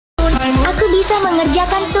bisa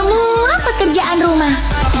mengerjakan semua pekerjaan rumah,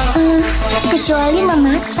 kecuali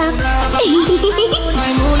memasak.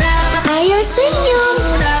 Ayo senyum,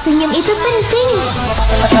 senyum itu penting.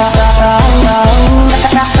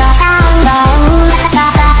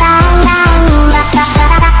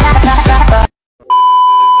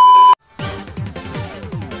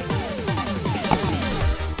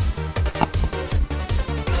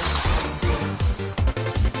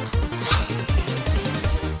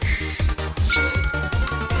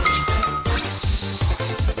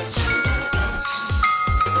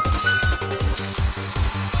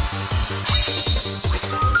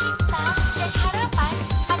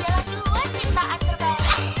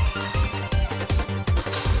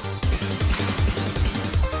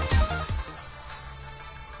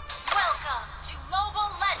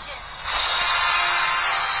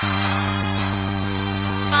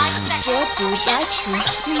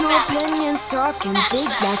 See your opinions talking big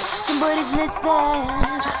like somebody's listening.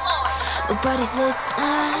 Nobody's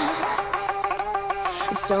listening.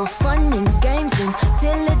 It's so fun and games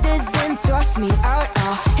until it doesn't toss me out.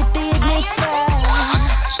 I'll hit the ignition.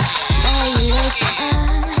 Now you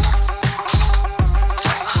listen.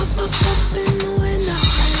 Hop up in the window.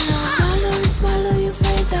 Swallow, swallow your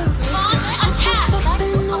fate out. Launch attack. Hop up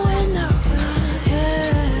in the window.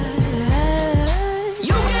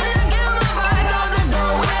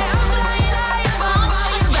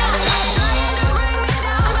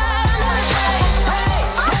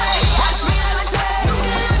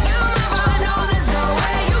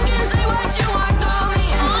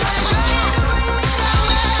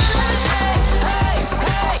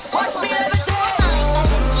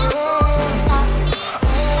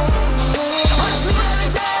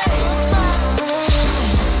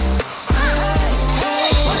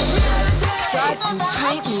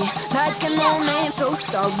 So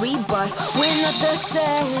sorry, but we're not the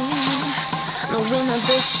same. No, we're not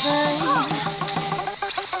the same.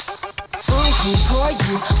 Who tore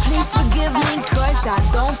you? Please forgive me, cause I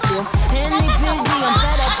don't feel any pity. I'm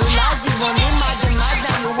fed up with lies. You want in my demise.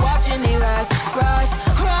 Now you're watching me rise, rise,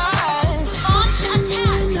 rise. Launch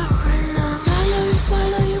attack. Swallow,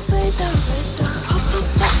 swallow your fate out. Hop up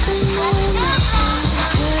in the window.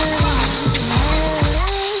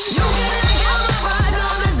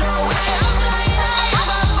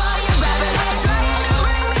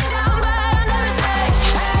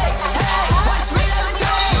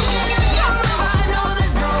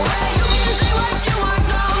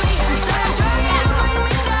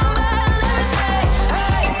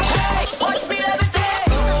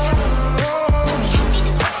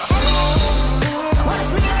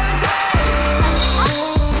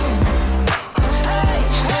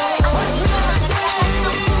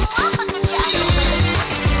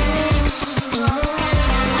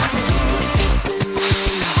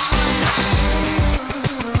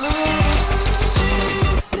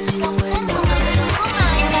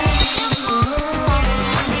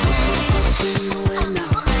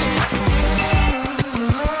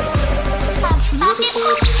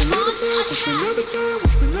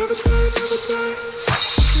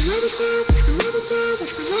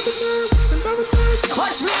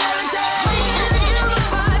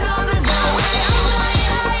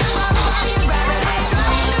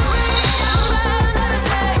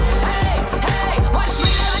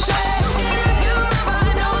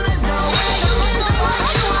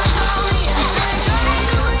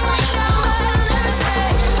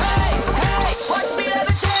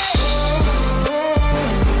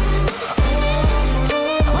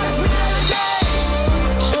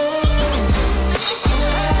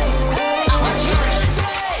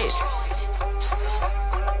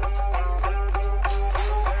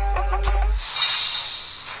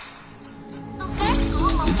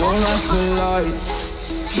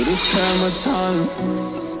 But it's camera time.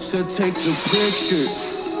 Said take the picture,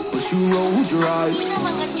 but you rolled your eyes.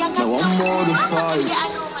 Now I'm mortified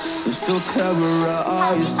and still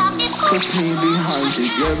terrorized. Push me behind to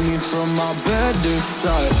get me from my better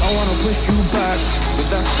side. I wanna push you back, but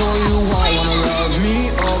that's all you want. Wanna love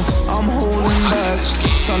me up, I'm holding back.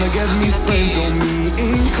 Trying to get me framed on me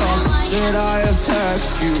income. Said I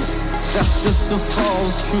attacked you. That's just a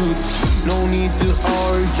false truth. No need to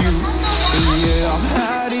argue. And yeah, I've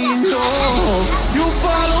had enough. You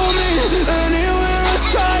follow me anywhere I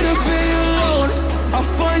try to be alone. I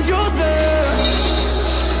find you there.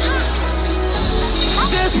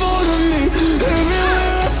 There's more to me.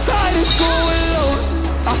 Everywhere I try to go alone,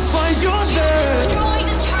 I find you there.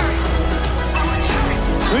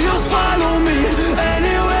 You follow me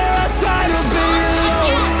anywhere I try to be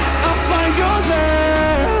alone. I find you there.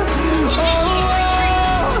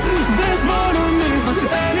 There's more to me, but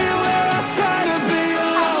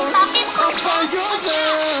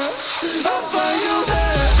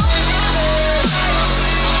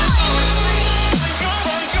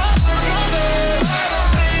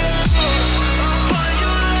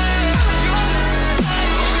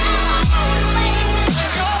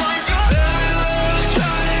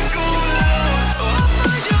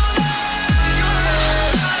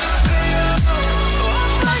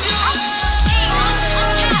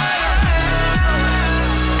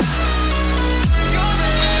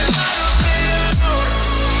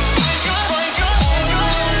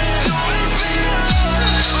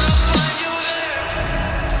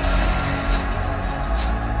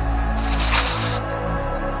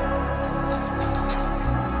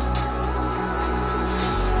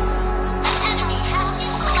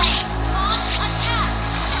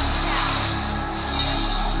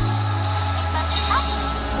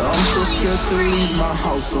to leave my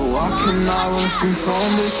house, so I cannot run free from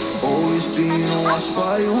this. Always being watched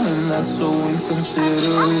by you, and that's so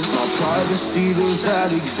inconsiderate. My privacy, does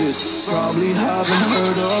that exist? Probably haven't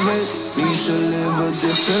heard of it. Need to live a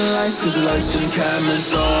different life, cause lights and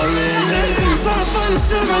cameras are in it. Trying to find a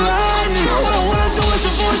silver lining. All I wanna do is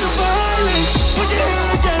avoid the violence. But you're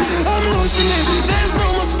here again, I'm losing it. There's no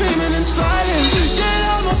more screaming and striding. Get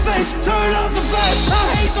out my face, turn off the flash. I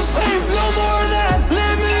hate the pain, no more of that.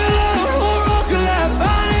 Leave me alone, or I'll collapse.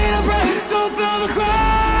 I need a break, don't feel the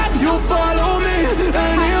crack. You follow me,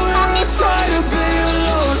 anywhere I try to be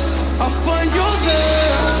alone, I'll find you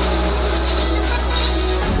there.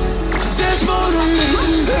 There's more to me,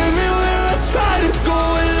 everywhere I try to go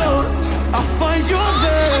alone, I'll find you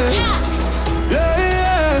there. Yeah,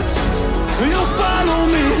 yeah. You follow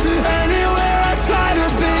me, anywhere I try to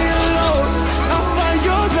be alone, I'll find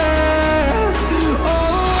you there.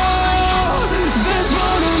 Oh, there's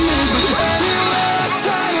more to me, anywhere I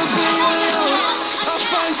try to be alone, I'll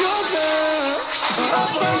find you there. I'll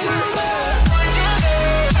find you there.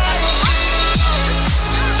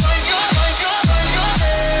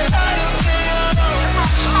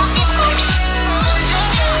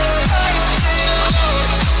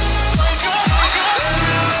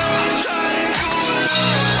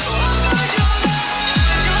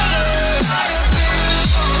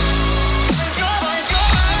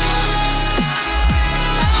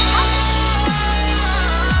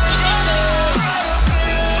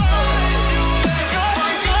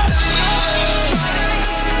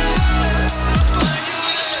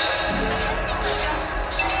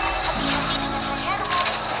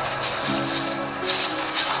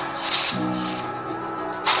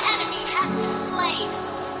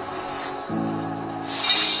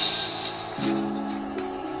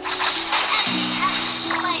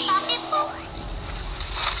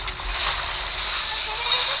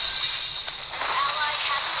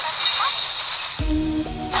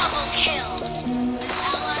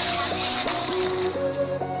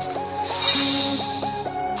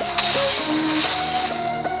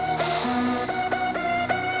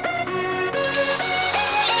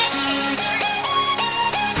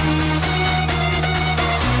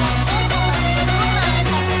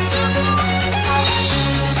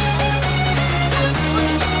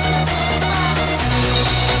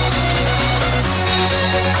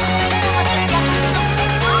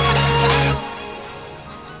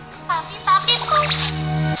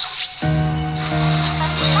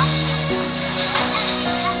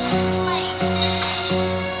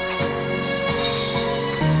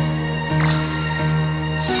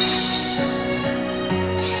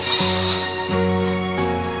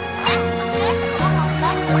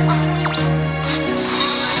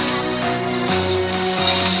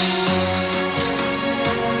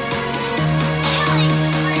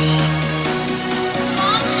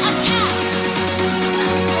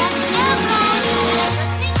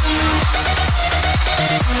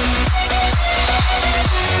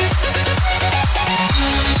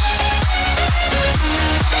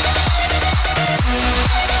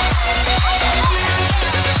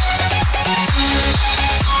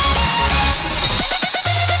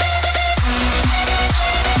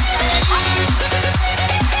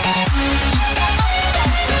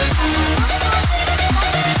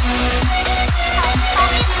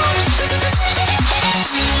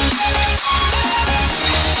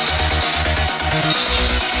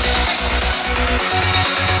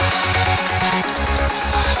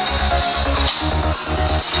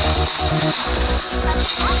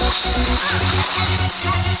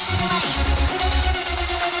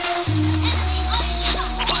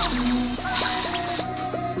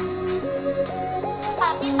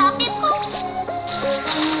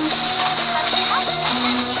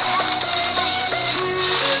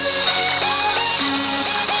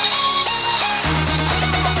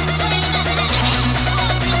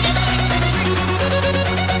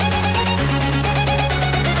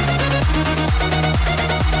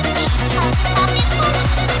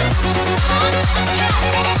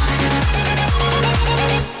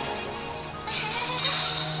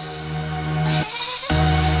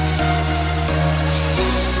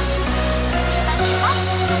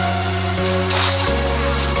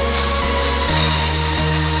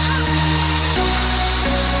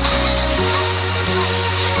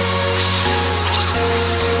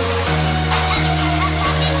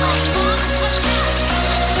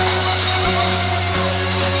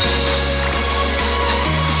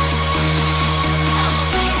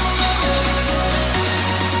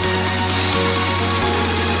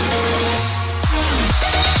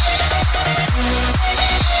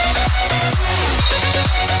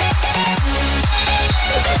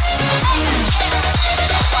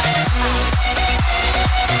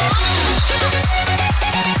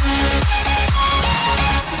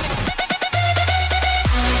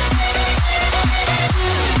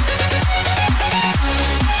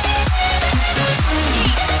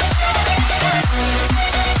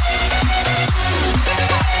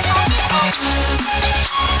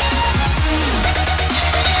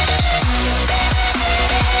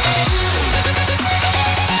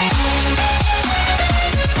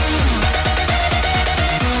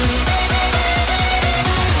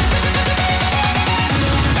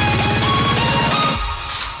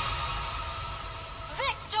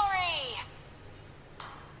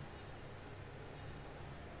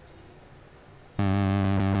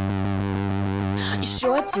 You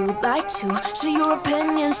sure do like to share your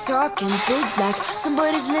opinions, talking big like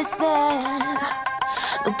somebody's listening.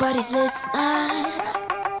 Nobody's listening.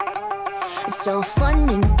 It's so fun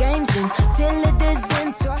and games until it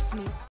doesn't toss me.